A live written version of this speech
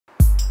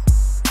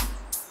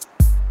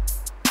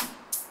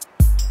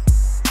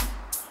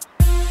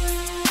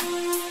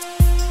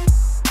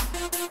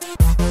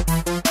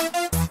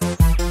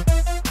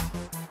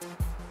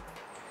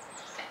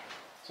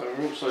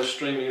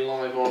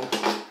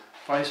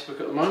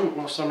Facebook at the moment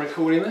whilst I'm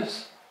recording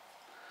this.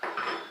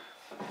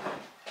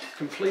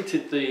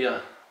 Completed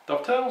the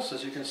dovetails,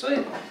 as you can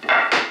see.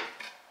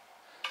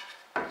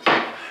 I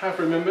have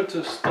remembered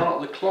to start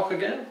the clock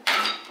again.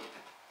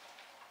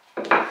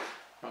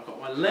 I've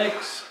got my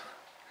legs.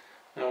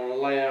 Now I want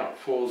to lay out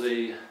for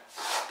the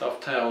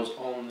dovetails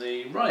on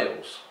the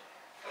rails.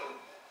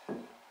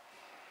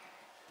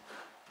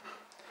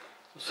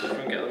 So if we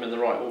can get them in the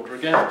right order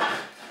again.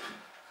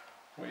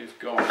 We've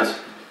got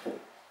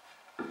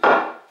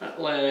that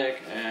leg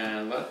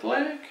and that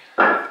leg,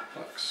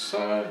 like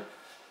so.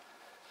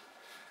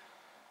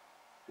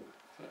 Is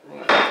that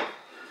right?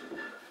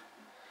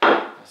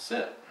 That's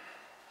it.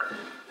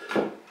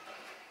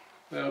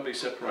 They'll be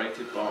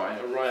separated by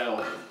a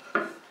rail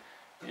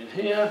in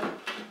here,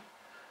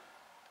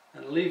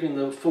 and leaving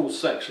them full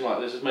section like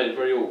this has made it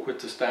very awkward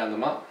to stand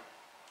them up.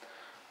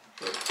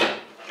 But,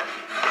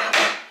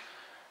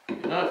 you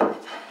know,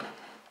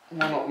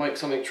 why not make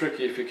something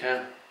tricky if you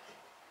can?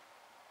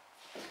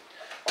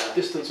 The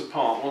distance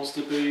apart wants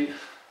to be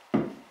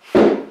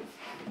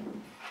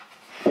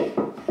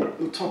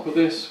the top of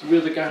this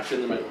with a gap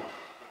in the middle.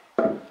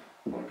 I'll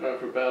go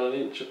for about 1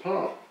 inch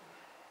apart.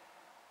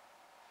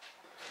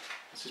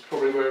 This is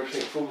probably where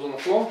everything falls on the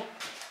floor.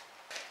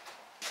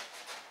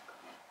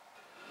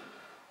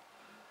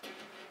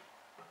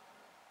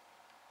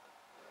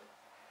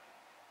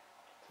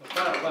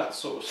 So about that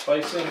sort of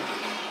spacing.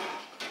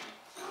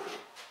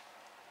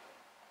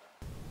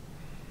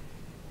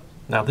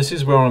 Now this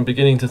is where I'm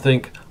beginning to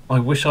think, I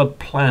wish I'd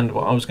planned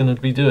what I was going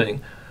to be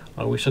doing.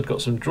 I wish I'd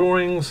got some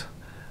drawings,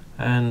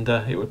 and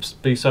it would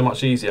be so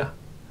much easier.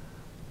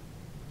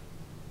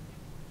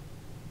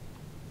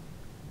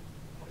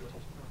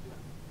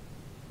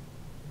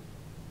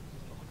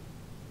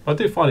 I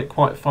do find it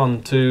quite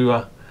fun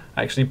to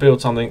actually build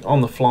something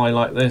on the fly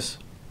like this,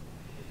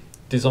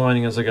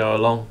 designing as I go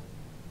along.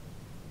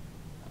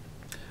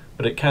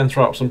 But it can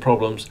throw up some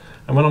problems,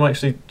 and when I'm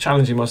actually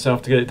challenging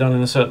myself to get it done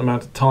in a certain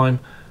amount of time,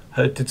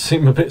 it did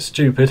seem a bit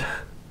stupid.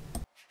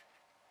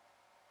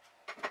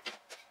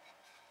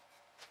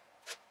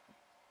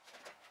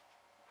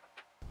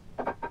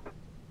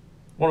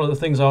 One of the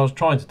things I was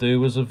trying to do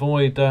was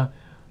avoid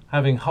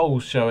having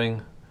holes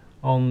showing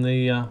on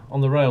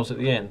the rails at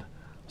the end,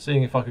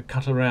 seeing if I could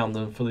cut around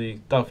them for the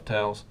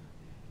dovetails.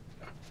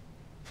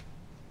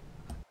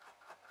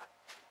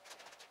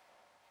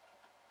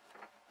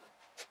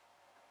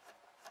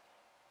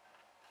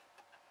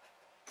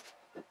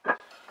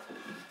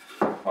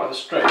 Quite a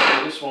stretch,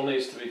 so this one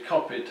needs to be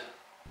copied.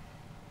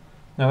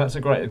 Now that's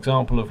a great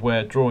example of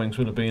where drawings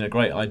would have been a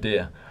great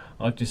idea.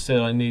 I've just said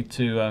I need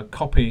to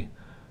copy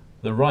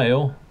the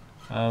rail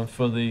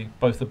for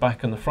both the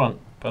back and the front,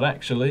 but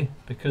actually,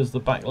 because the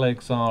back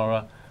legs are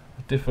a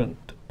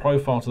different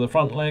profile to the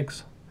front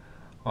legs,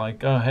 I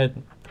go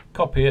ahead,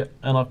 copy it,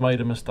 and I've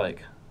made a mistake,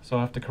 so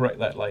I have to correct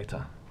that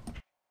later.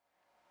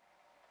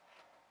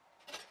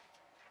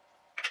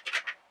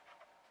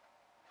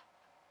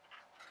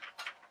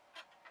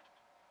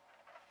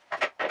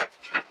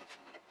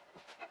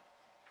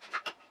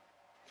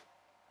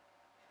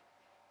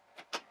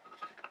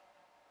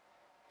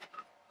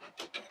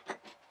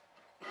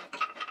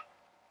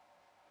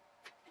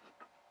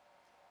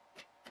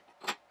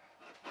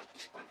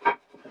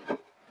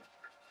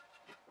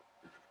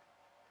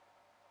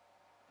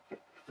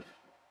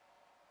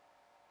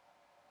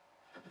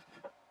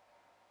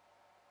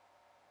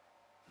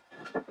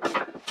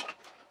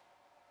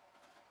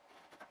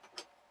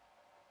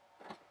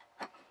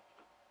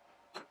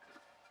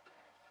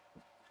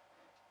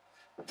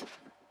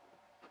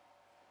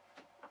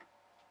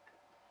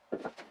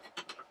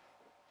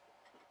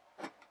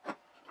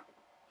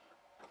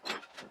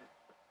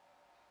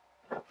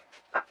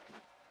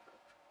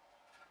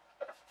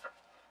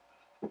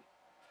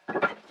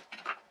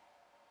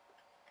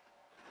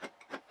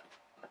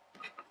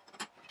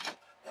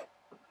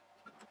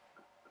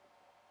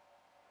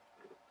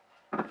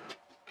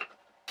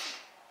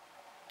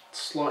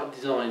 Slight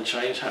design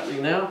change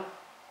happening now.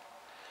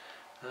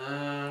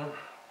 I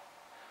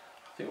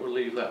think we'll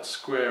leave that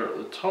square at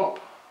the top.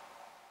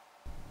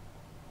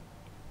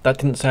 That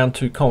didn't sound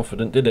too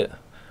confident, did it?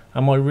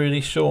 Am I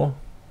really sure?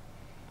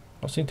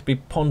 I seem to be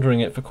pondering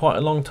it for quite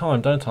a long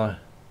time, don't I?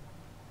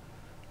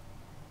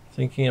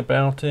 Thinking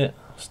about it,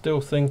 still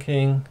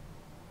thinking,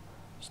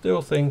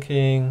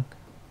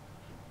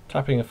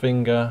 tapping a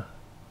finger.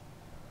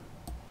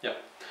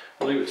 Yep,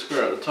 we'll leave it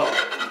square at the top.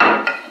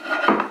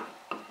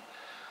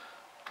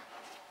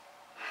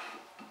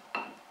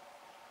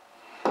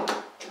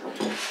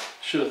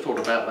 Should have thought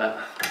about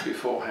that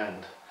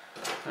beforehand.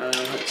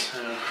 Let's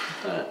have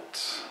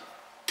that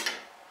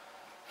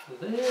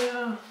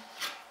there.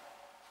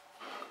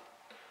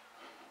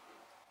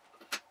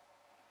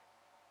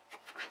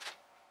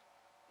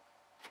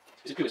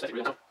 Is it good aesthetic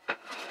real time?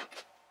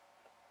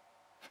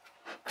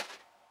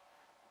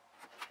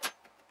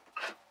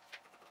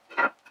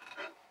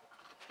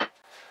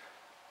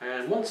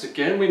 And once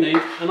again we need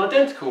an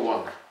identical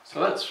one, so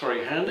that's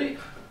very handy.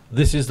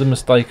 This is the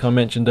mistake I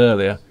mentioned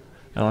earlier,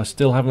 and I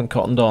still haven't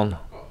cottoned on.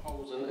 Got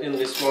holes in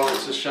this one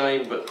It's a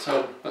shame, but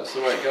that's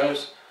the way it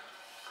goes.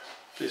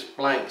 This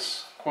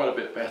blank's quite a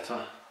bit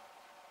better.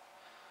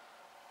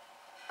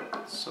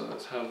 So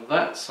let's have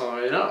that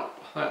side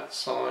up, that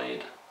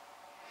side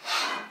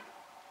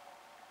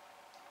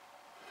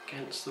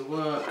against the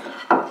work.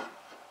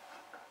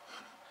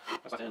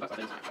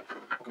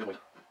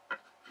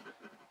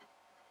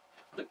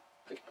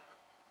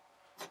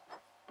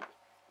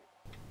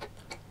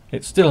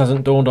 It still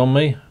hasn't dawned on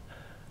me,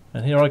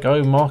 and here I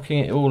go marking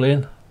it all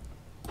in.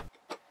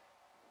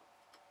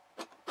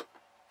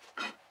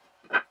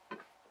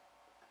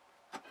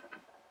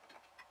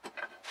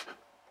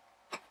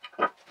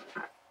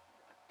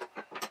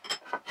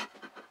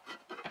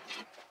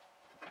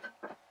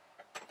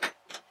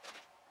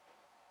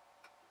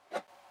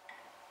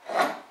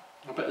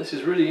 I bet this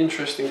is really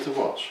interesting to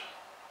watch.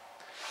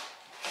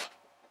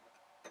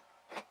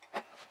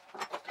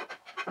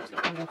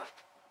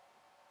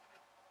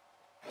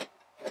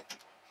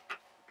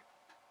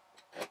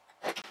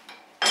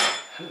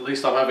 At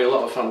least I'm having a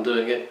lot of fun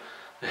doing it.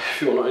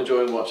 If you're not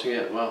enjoying watching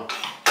it, well,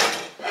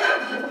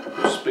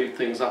 we'll speed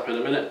things up in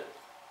a minute.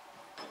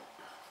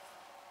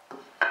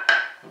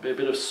 There'll be a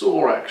bit of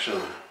saw action.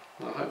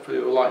 Well, hopefully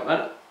you'll like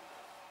that.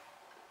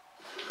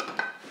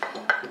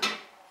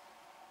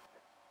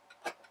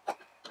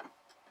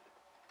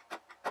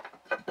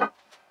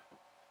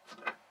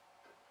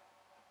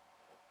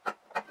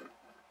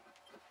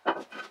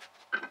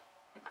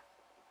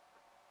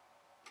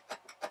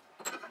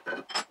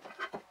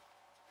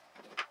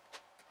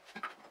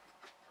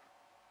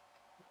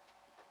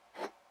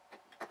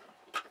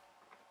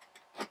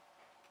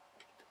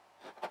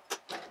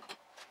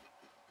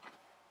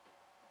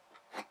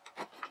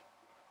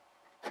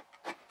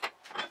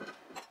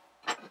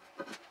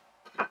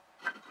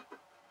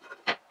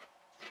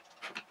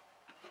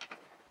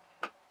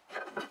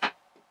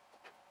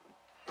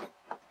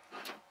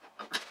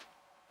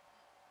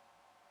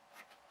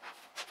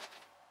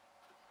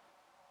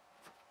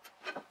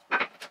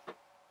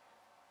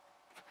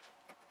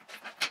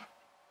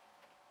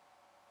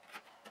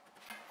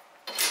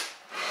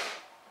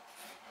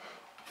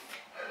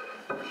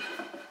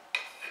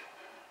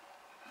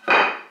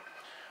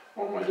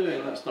 What am I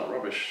doing? That's not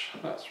rubbish.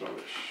 That's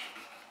rubbish.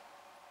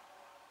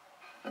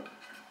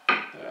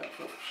 That's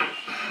rubbish.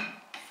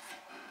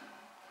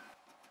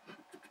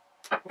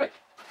 Okay.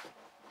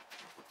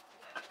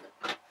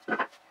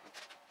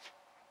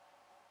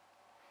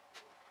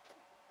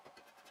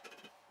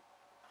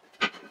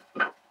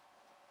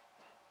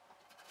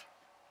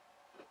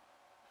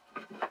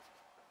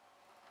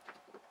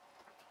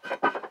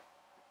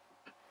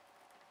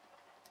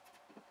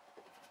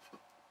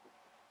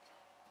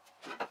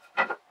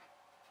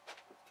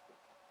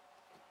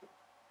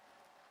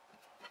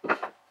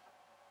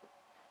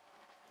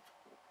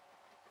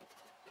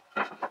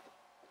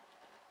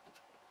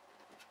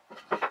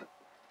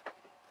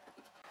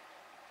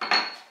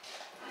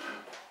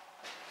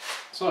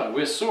 So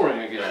we're sawing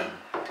again.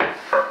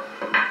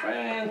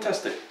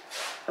 Fantastic.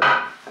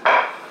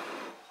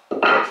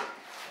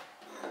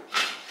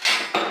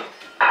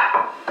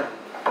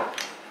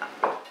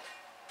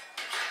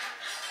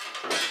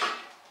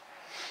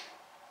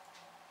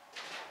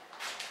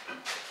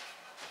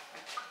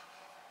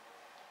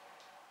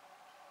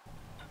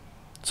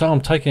 So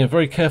I'm taking a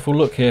very careful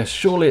look here.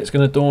 Surely it's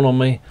going to dawn on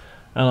me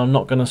and I'm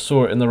not going to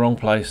saw it in the wrong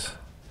place.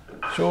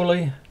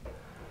 Surely?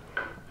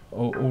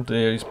 Oh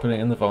dear, he's putting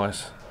it in the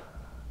vise.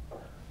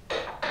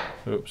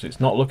 Oops, it's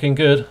not looking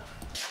good.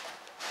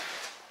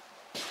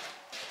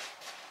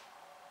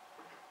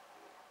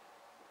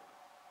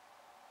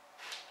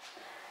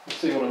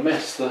 See what a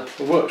mess the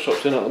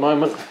workshop's in at the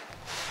moment.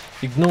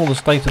 Ignore the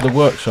state of the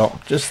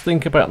workshop. Just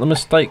think about the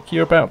mistake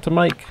you're about to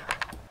make.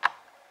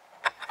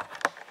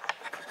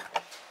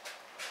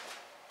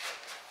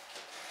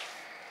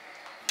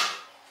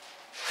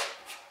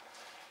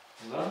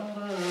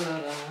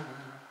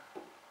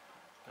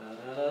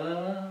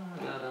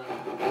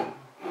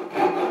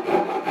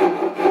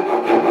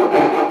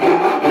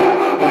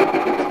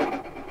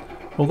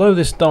 Although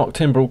this dark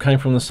timbrel came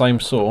from the same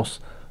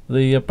source,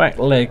 the back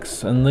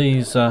legs and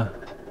these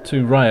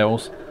two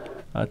rails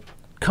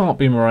can't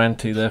be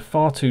Meranti. They're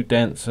far too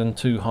dense and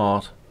too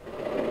hard.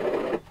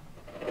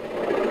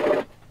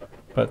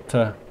 But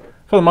for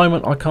the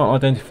moment I can't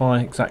identify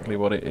exactly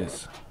what it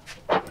is.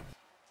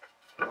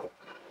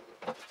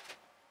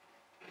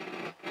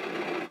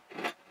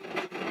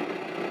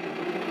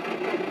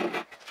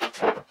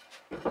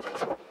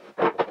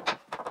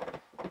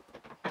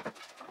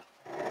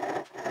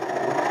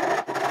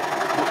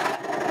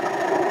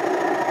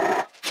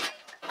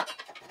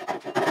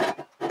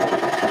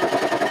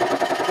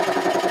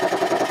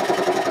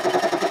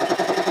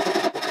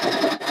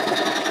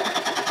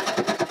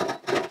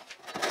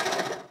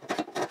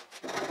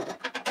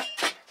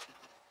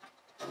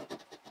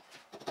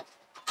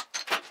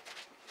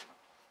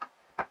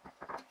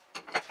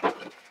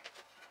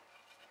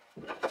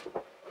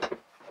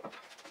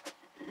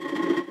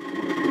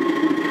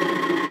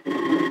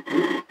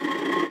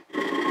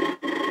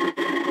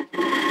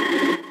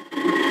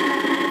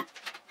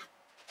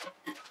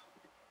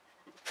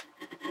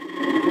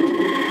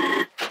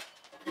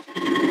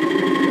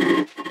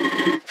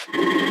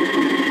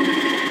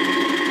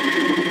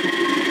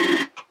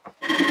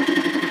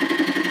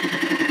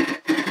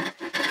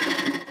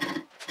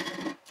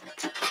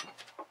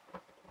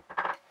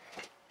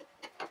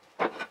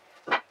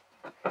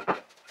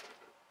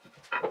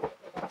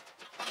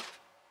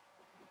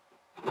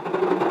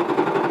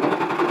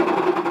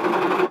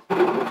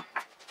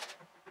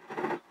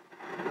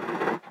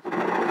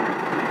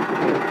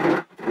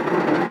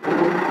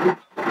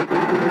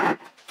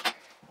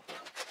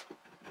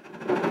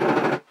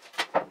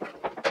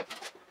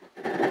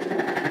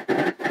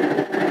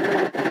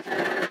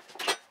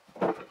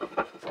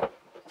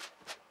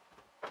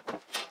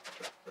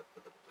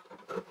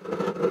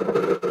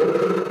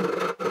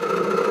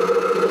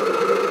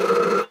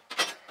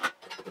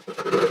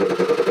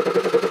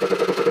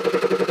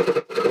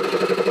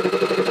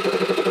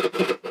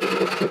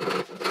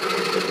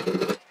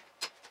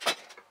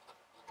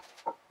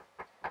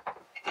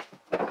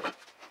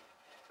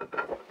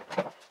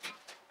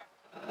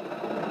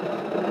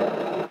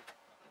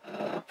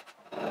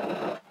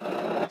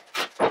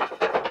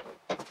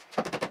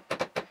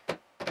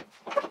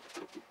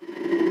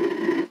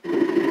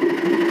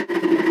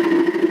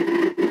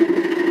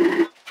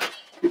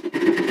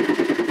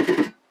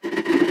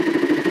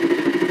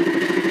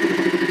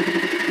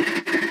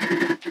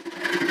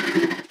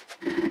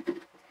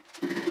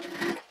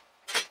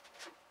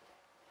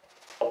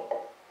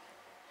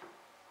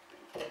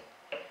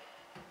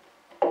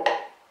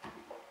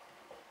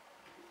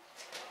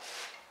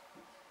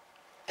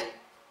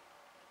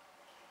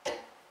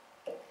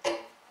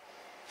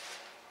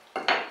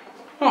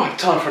 Right,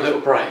 time for a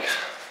little break.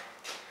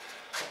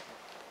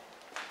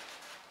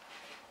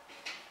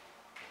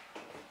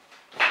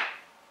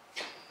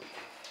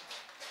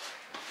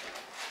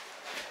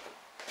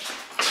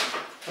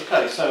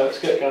 Okay, so let's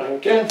get going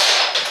again.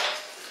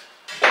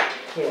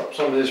 Clear up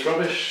some of this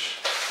rubbish.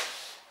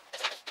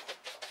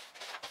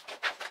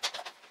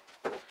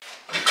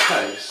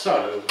 Okay,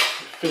 so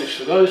finish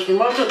with those for a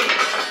moment.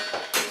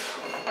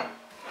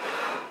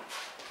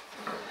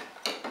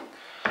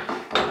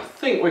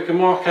 I think we can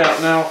mark out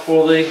now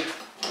for the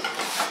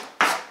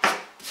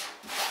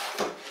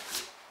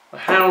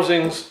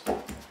housings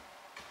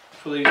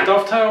for these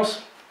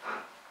dovetails.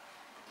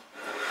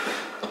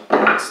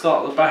 Let's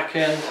start at the back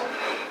end.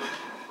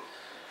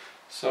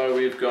 So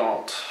we've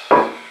got,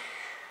 I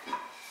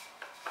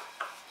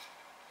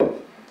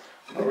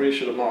really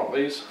should have marked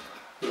these,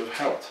 would have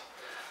helped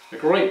a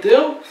great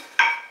deal.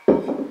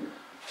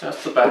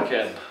 That's the back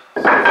end.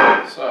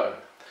 So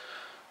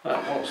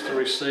that wants to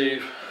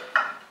receive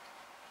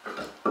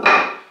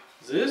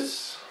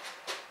this.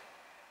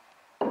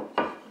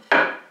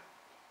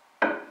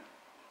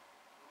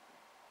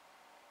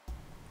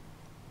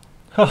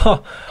 Haha,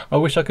 I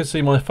wish I could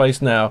see my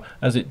face now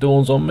as it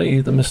dawns on me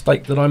the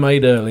mistake that I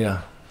made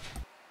earlier.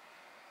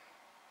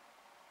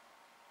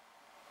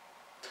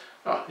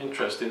 Ah,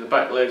 interesting, the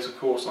back legs of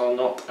course are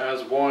not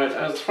as wide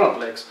as the front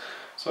legs,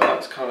 so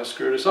that's kind of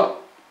screwed us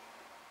up.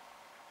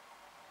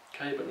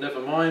 Okay, but never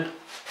mind.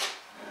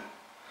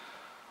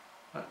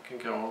 That can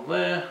go on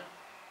there.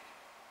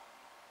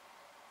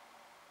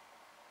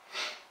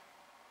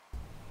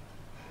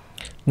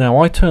 Now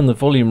I turned the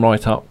volume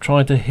right up,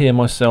 trying to hear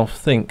myself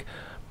think,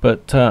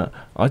 but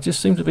I just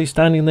seem to be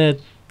standing there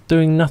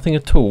doing nothing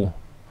at all.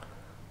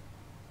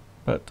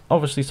 But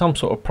obviously some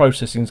sort of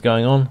processing is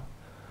going on.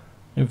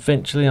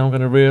 Eventually I'm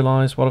going to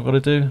realise what I've got to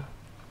do.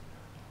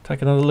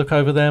 Take another look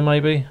over there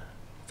maybe.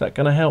 Is that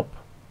going to help?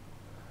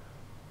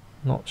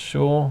 Not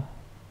sure.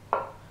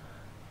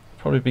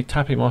 Probably be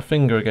tapping my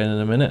finger again in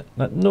a minute.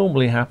 That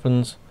normally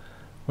happens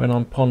when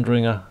I'm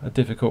pondering a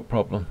difficult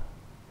problem.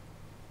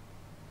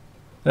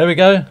 There we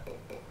go.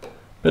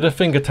 Bit of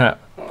finger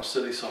tap. What a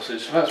silly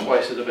sausage. That's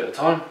wasted a bit of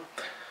time.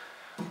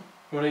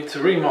 We'll need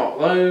to remark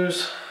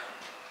those.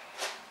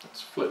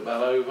 Let's flip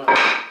that over.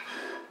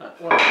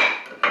 That way.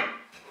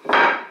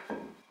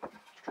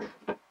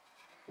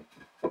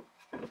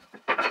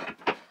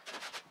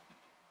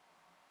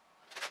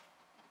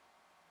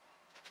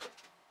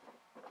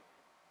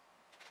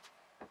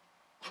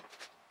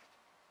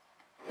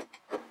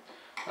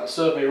 That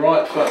served me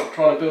right for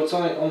trying to build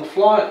something on the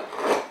fly.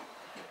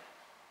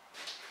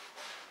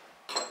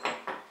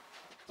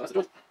 That's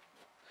the joint.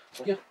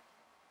 So here.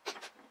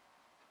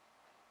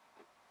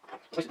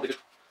 Place it really good.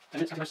 10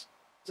 minutes, nice.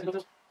 Second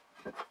dovetails.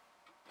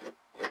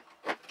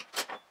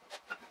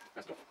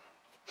 That's the joint.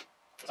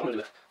 So I'm going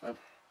to do that.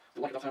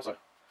 Still like a dovetail, so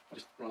I'll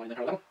just run along there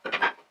with that one.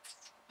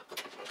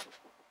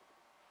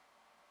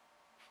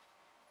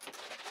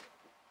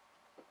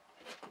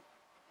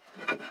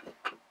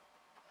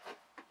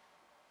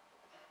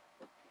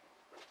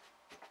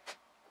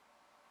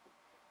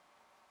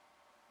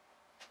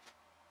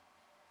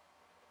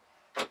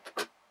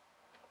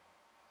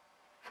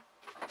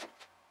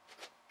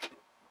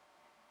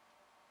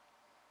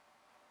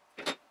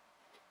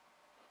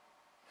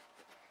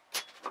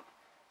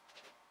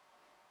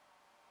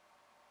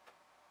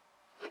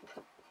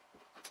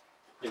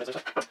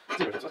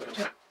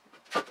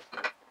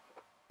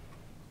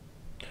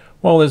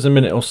 While there's a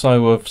minute or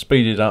so of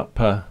speeded up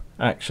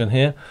action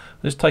here,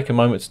 let's take a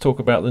moment to talk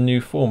about the new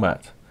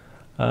format.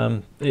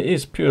 It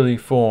is purely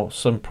for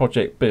some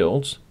project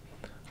builds.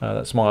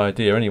 That's my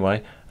idea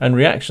anyway. And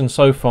reaction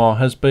so far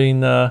has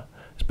been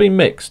it's been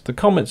mixed. The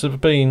comments have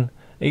been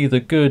either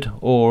good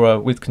or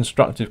with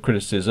constructive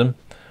criticism,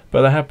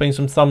 but there have been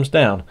some thumbs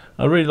down.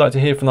 I'd really like to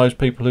hear from those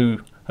people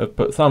who have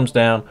put thumbs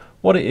down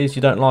what it is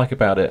you don't like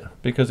about it,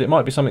 because it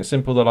might be something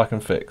simple that I can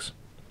fix.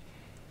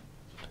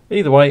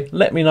 Either way,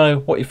 let me know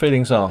what your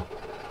feelings are.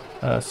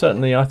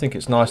 Certainly I think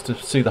it's nice to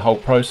see the whole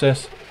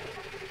process,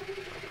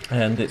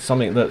 and it's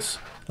something that's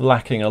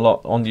lacking a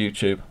lot on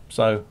YouTube,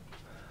 so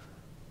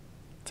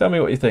tell me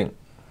what you think.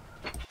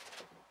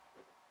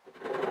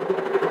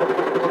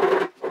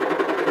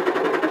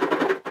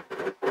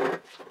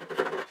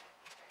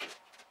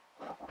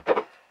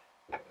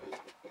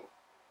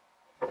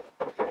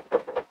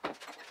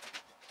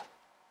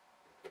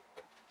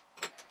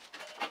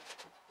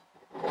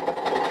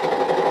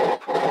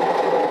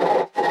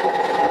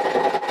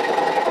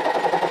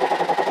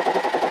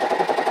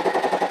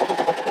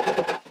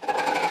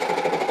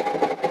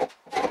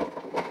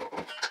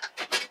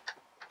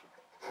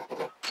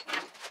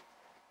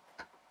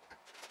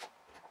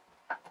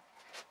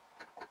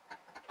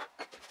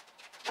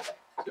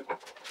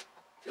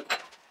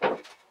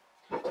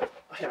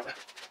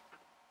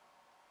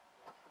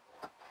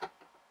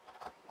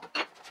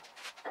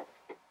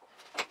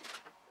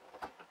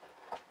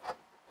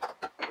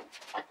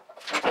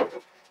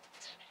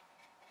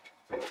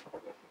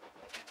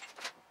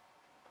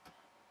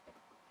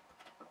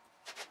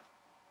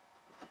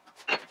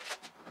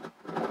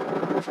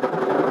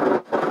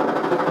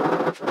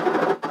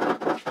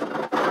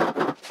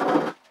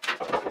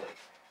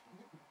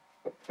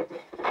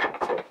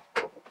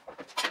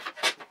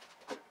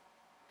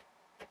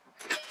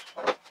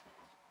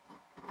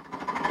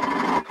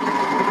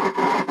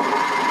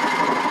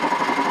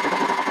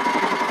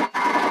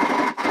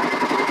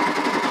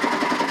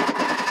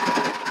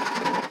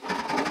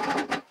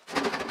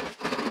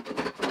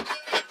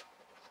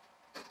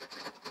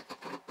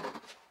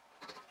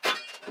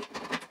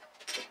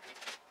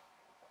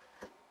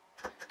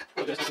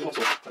 So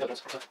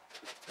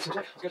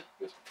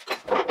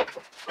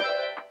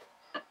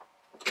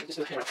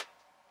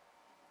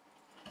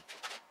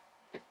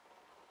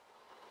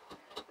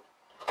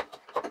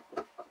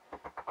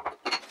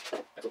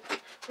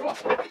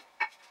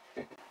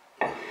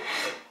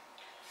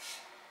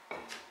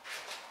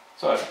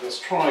let's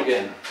try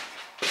again.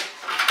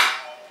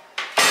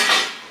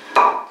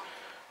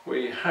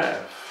 We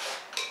have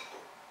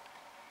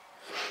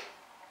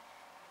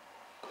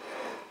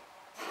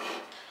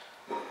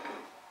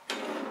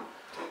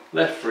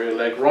left rear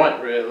leg,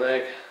 right rear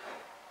leg,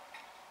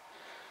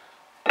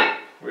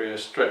 rear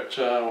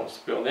stretcher wants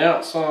to be on the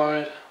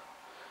outside,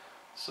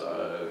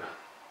 so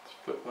let's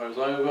flip those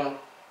over.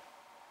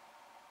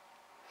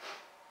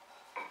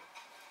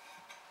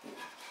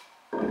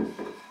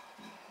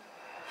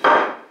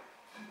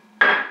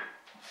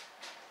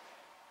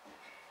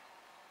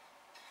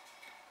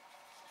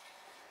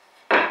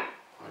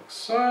 Like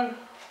so.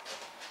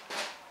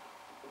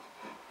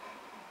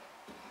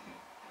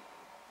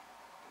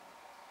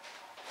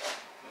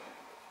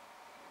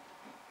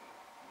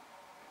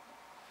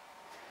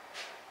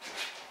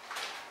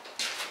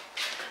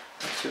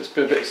 Let's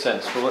be a bit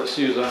sensible. Let's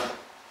use a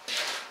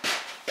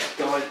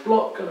guide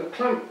block and a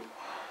clamp.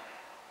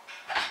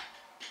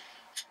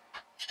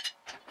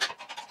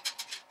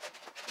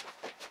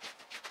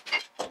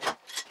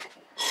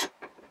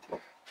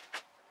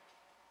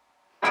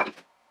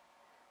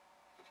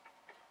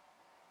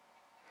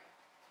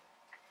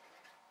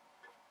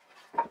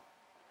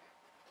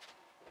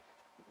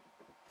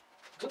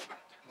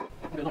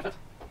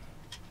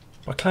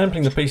 By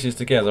clamping the pieces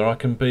together, I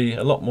can be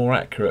a lot more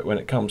accurate when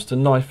it comes to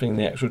knifing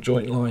the actual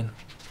joint line.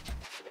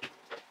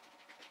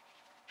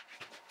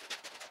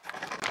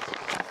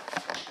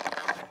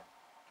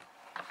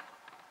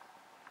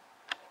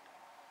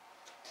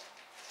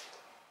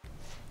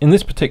 In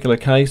this particular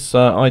case,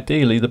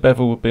 ideally the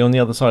bevel would be on the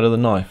other side of the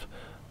knife,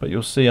 but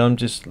you'll see I'm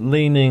just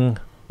leaning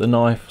the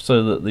knife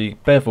so that the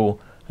bevel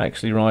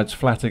actually rides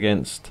flat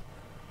against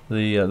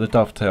the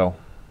dovetail.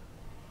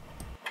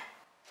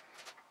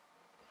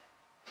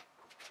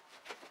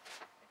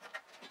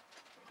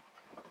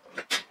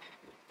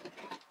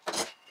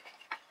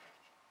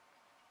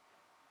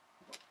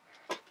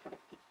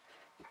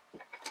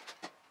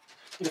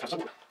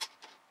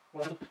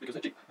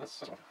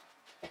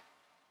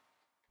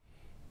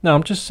 Now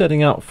I'm just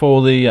setting up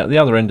for the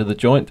other end of the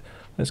joint.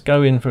 Let's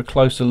go in for a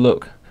closer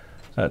look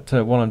at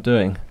what I'm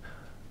doing.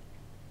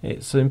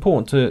 It's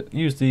important to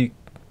use the,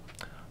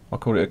 I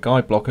called it a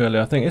guide block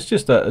earlier, I think it's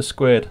just a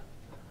squared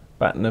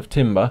batten of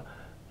timber.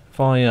 If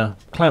I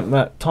clamp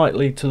that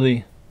tightly to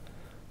the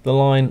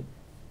line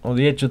or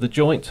the edge of the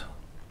joint,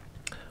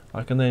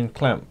 I can then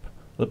clamp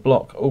the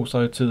block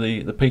also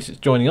to the piece it's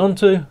joining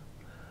onto,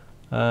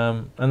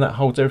 and that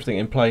holds everything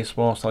in place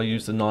whilst I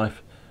use the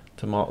knife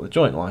to mark the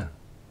joint line.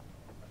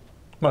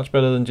 Much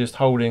better than just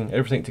holding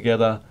everything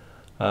together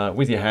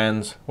with your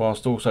hands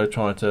whilst also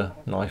trying to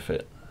knife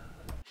it.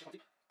 Let's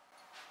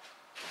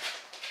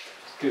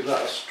give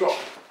that a strop.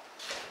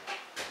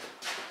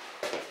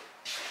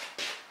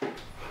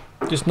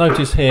 Just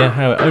notice here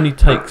how it only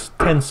takes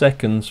 10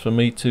 seconds for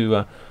me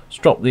to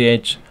strop the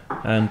edge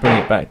and bring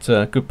it back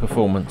to good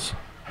performance.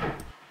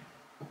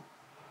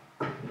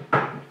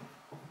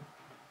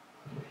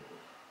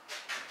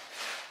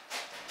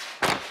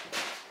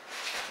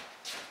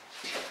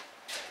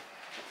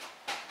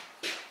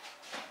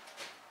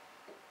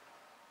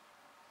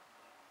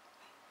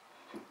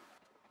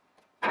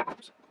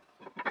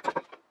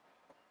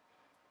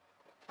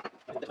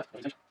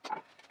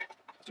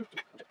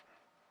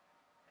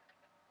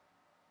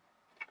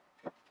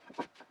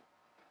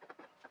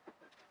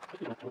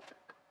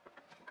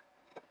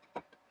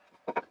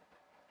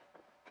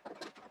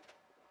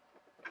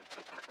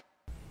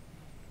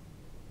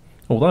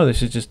 Although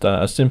this is just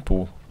a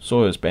simple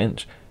sawyer's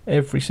bench,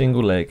 every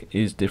single leg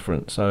is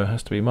different, so it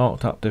has to be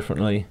marked up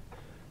differently,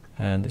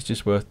 and it's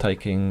just worth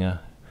taking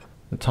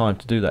the time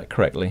to do that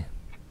correctly.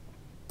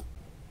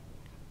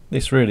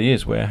 This really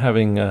is where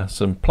having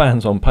some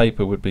plans on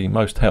paper would be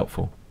most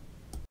helpful.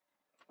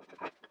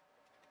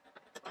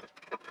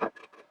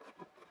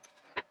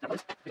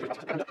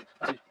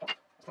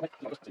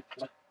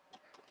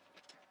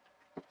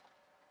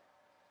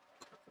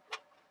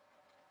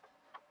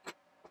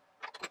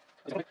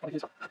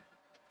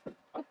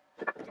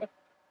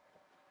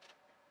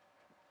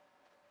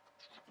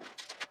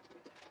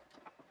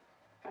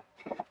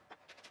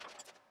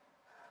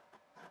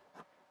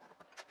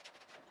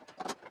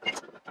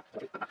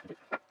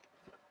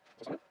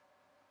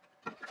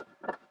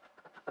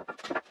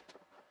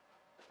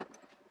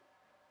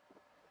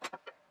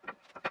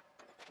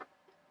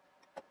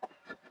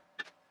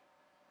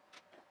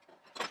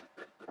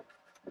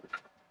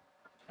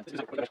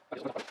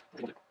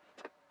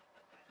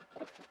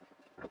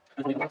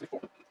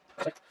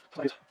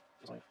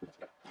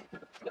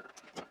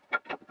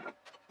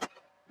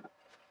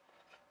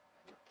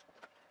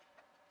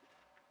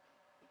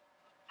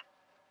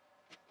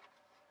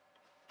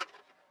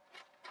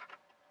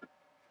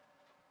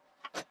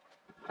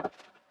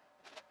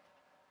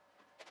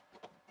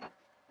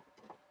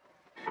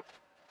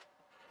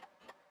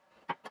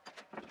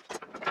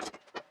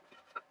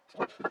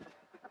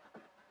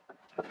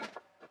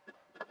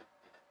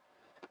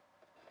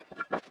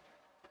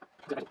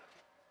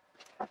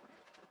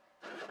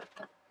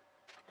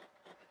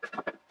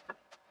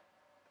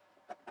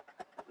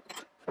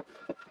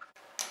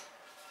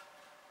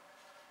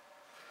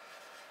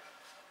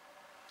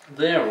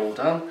 They're all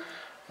done.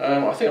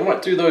 I think I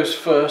might do those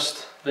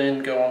first,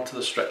 then go on to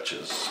the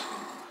stretchers.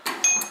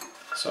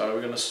 So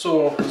we're going to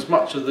saw as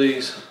much of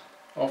these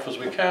off as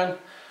we can. In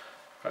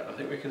fact, I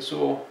think we can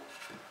saw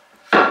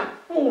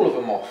all of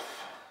them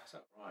off. Is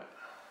that right?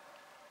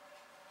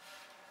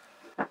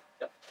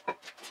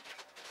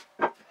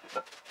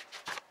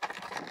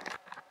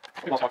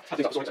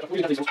 Okay,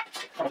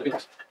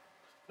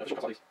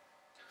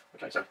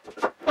 so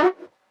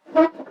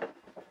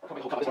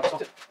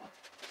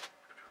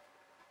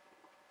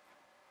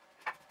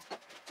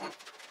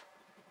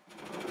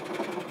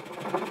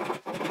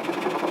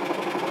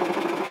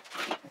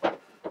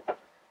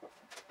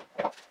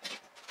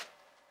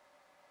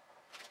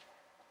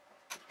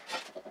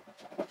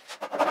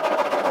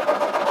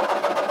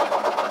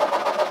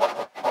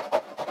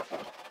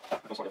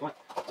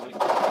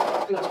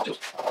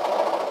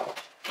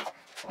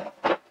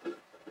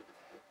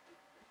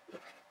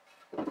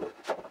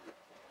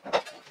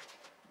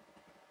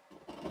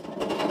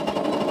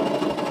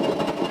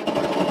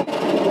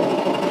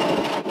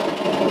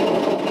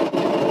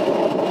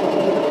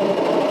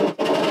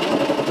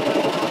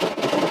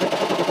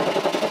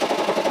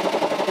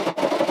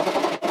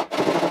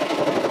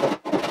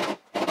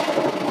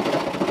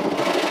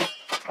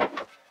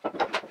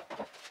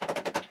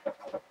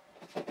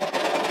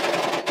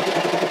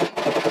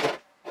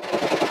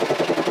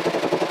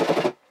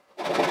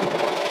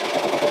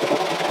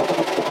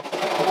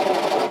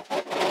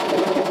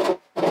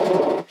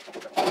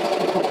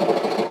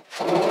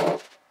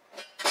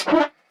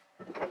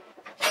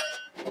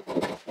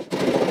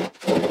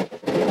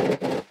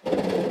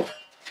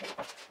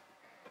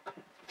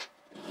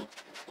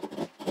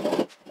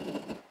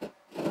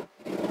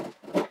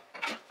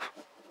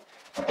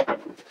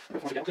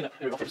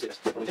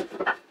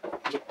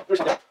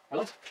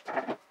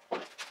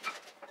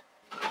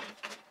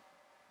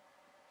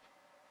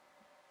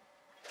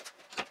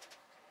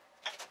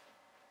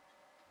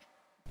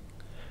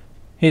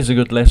here's a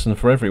good lesson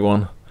for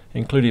everyone,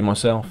 including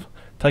myself.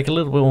 Take a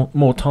little bit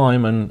more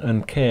time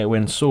and care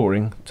when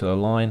sawing to the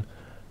line,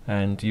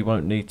 and you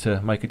won't need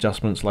to make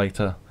adjustments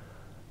later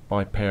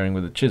by pairing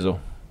with a chisel.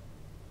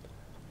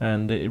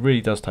 And it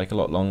really does take a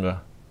lot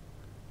longer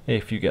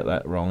if you get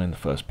that wrong in the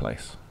first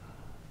place.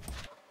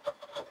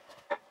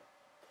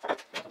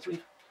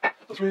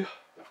 Three.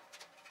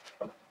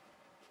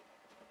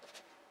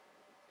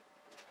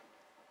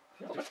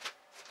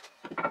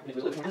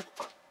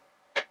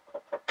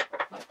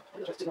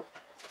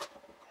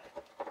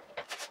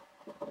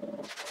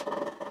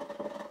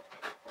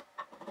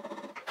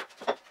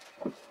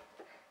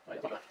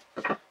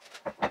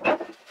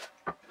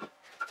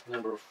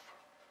 Number of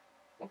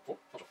 1, 4,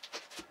 not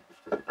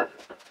sure.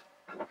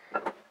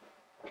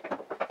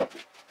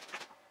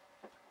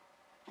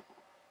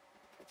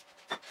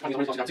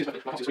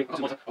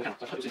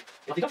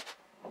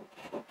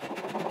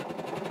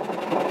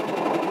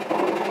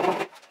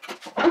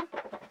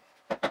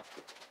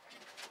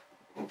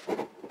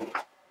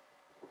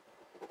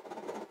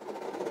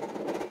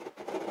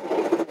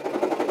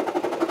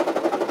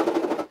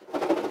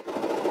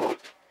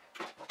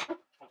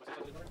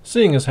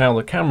 Seeing as how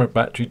the camera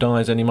battery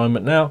dies any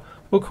moment now,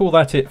 we'll call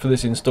that it for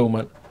this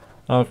instalment.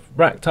 I've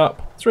racked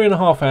up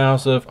 3.5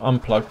 hours of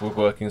unplugged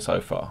woodworking so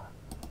far.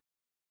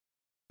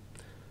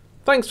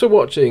 Thanks for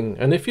watching,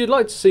 and if you'd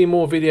like to see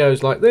more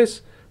videos like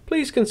this,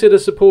 please consider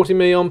supporting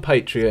me on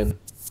Patreon.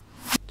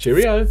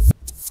 Cheerio!